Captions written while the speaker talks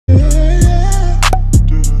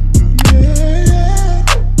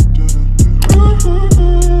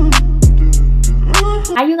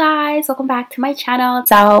guys, welcome back to my channel.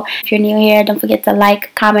 So if you're new here, don't forget to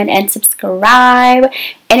like, comment, and subscribe.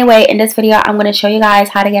 Anyway, in this video I'm going to show you guys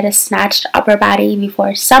how to get a snatched upper body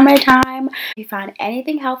before summertime. If you found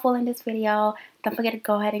anything helpful in this video, don't forget to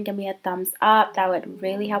go ahead and give me a thumbs up. That would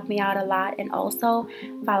really help me out a lot. And also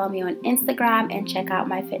follow me on Instagram and check out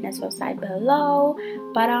my fitness website below.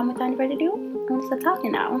 But without any further ado, I'm going to start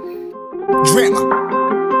talking now.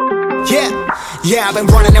 Yeah, I've been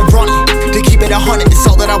running and running to keep it 100, it's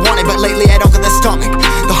all that I wanted. But lately I don't get the stomach.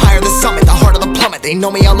 The higher the summit, the harder the plummet. They know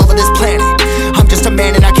me all over this planet. I'm just a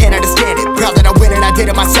man and I can't understand it. Proud that I win and I did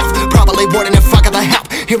it myself. Probably wouldn't if I got the help.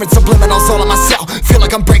 Hearing subliminals all on myself. Feel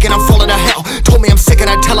like I'm breaking, I'm falling to hell. Told me I'm sick and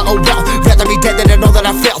I tell her, oh well. Rather be dead than to know that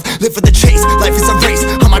I failed. Live for the chase, life is a race.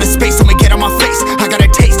 I'm out of space, so me get on my face. I got a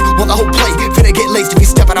taste, well the whole plate finna get laced if you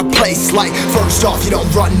step out of place. Like, first off, you don't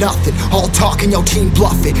run nothing. All talk and your team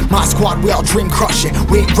bluff it. My squad, we all dream crushing.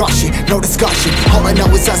 We ain't rushing, no discussion. All I know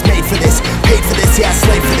is I was made for this. Paid for this, yeah,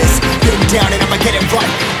 slave for this. Been down and I'ma get it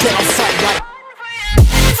right. Get on sight like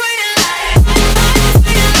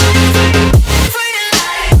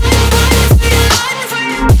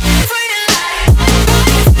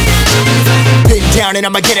down and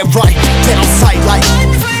I'ma get it right. Dead on sight like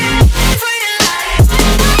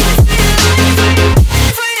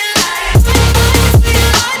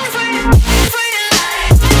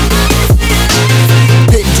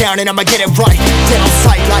been down and I'ma get it right. Dead on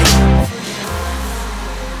sight like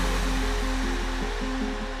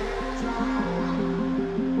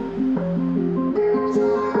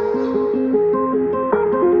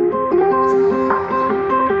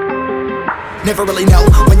never really know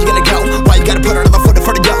when you're gonna go. Why you gotta put another foot in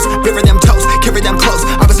front of yours? Bury them toes, carry them close.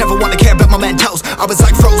 I was never one to care about my mentos. I was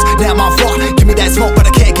like froze, now I'm on floor. Give me that smoke, but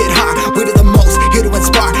I can't get high. We do the most, here to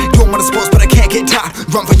inspire. Doing what I'm supposed, but I can't get tired.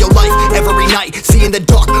 Run for your life every night. See in the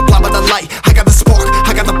dark, blind by the light. I got the spark,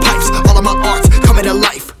 I got the pipes. All of my arts coming to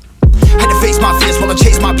life. Had to face my fears while I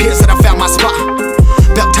chased my peers, and I found my spot.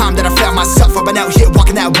 About time that I found myself. I've been out here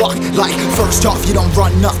walking that walk. Like, first off, you don't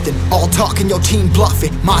run nothing. All talk and your team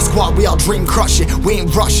bluffing. My squad, we all dream crushing. We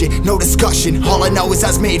ain't rushing, no discussion. All I know is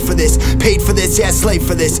I was made for this. Paid for this, yeah, slave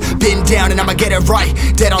for this. Been down and I'ma get it right.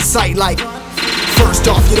 Dead on sight like first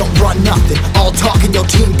off, you don't run nothing. All talk and your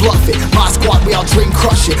team bluffing. My squad, we all dream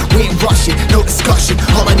crushing. We ain't rushing, no discussion.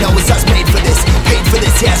 All I know is I was made for this. Paid for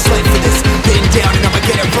this, yeah, slave for this. Been down and I'ma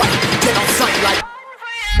get it right. Dead on sight like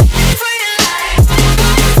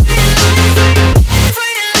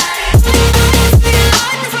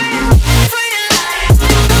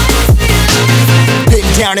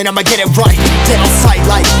down and I'ma get it right. Dead on sight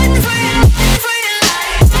like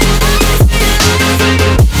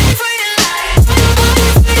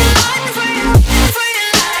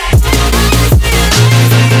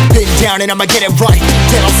been down and I'ma get it right.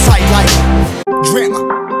 Dead on sight like Drama.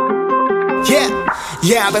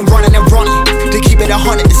 Yeah, I've been running and running to keep it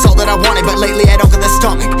 100, it's all that I wanted. But lately I don't get the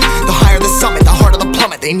stomach. The higher the summit, the harder the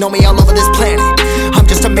plummet. They know me all over this planet. I'm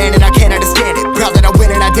just a man and I can't understand it. Proud that I win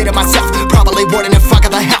and I did it myself. Probably wouldn't if I got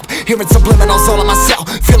the help. Hearing subliminals all on myself.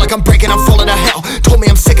 Feel like I'm breaking, I'm falling to hell. Told me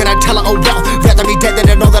I'm sick and I tell her, oh well. Rather be dead than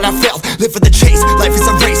to know that I failed. Live for the chase, life is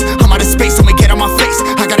a race. I'm out of space, so me get on my face.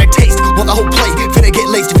 I got a taste, well the whole plate finna get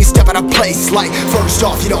laced if you step out of place. Like, first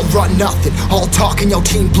off, you don't run nothing. All talk and your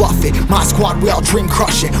team bluffing. My squad, we all dream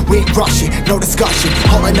crushing. We ain't rushing, no discussion.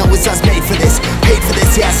 All I know is I was made for this. Paid for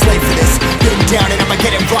this, yeah, slave for this. Been down and I'ma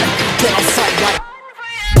get it right. Dead on sight like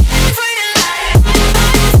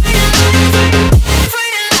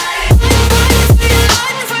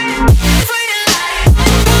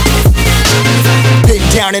been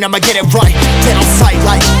down and I'ma get it right. Dead on sight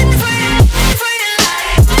like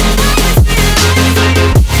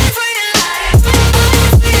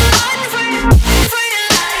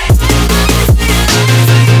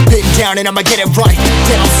been down and I'ma get it right.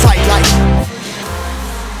 Dead on sight like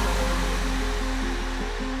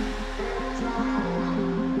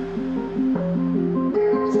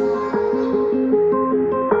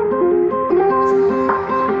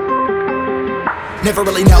never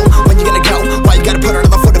really know when you're gonna go. Why you gotta put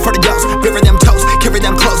another foot in front of yours? Bury them toes, carry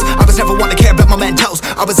them close. I was never one to care about my mentos.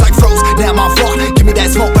 I was like froze, now I'm on floor. Give me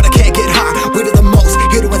that smoke, but I can't get high. We do the most,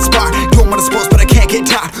 here to inspire. Doing what I'm supposed, but I can't get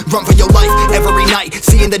tired. Run for your life every night.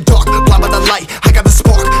 See in the dark, blind by the light. I got the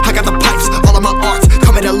spark, I got the pipes. All of my arts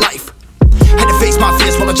coming to life. Had to face my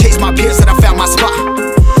fears while I chased my peers, and I found my spot.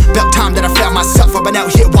 About time that I found myself. I've been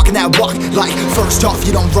out here walking that walk. Like, first off,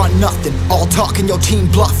 you don't run nothing. All talk and your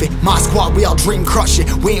team bluffing. My squad, we all dream crushing.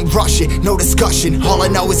 We ain't rushing, no discussion. All I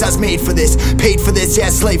know is I was made for this. Paid for this, yeah,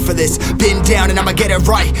 slave for this. Been down and I'ma get it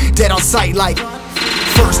right. Dead on sight like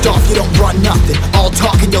First off, you don't run nothing. All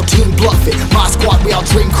talking, your team bluff it. My squad, we all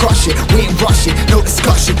dream crush it. We ain't rushing, no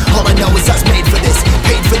discussion. All I know is I was made for this.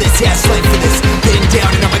 Paid for this, yeah, slave for this. Been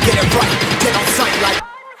down and I'ma get it right. Dead on sight like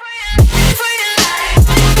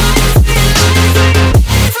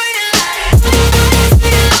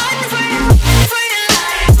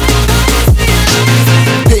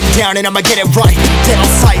down and I'ma get it right. Dead on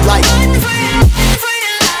sight like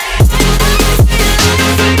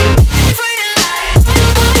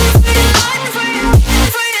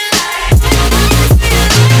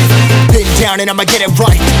been down and I'ma get it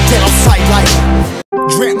right. Dead on sight like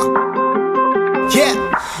drama.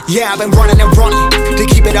 Yeah, I've been running and running to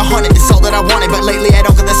keep it 100, it's all that I wanted. But lately I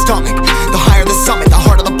don't get the stomach. The higher the summit, the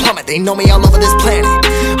harder the plummet. They know me all over this planet.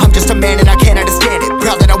 I'm just a man and I can't understand it.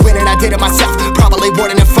 Proud that I win and I did it myself. Probably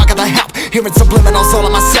wouldn't if I got the help. Hearing subliminals all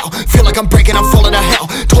on myself. Feel like I'm breaking, I'm falling to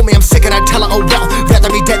hell. Told me I'm sick and I tell her, oh well.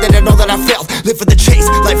 Rather be dead than to know that I failed. Live for the chase,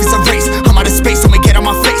 life is a race. I'm out of space, I'ma get on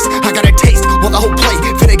my face. I got a taste, well the whole plate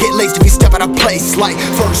finna get laced if you step out of place. Like,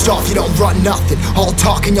 first off, you don't run nothing. All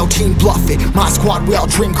talking, your team bluff it. My squad, we all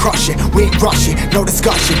dream crushing. We ain't rushing, no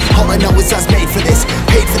discussion. All I know is I was made for this.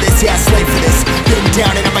 Paid for this, yeah, slave for this. Been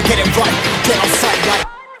down and I'ma get it right. Dead on sight like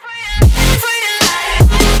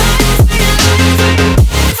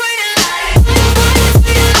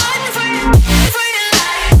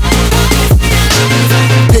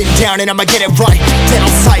down and I'ma get it right. Dead on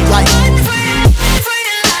sight like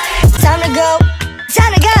time to go,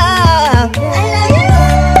 time to go.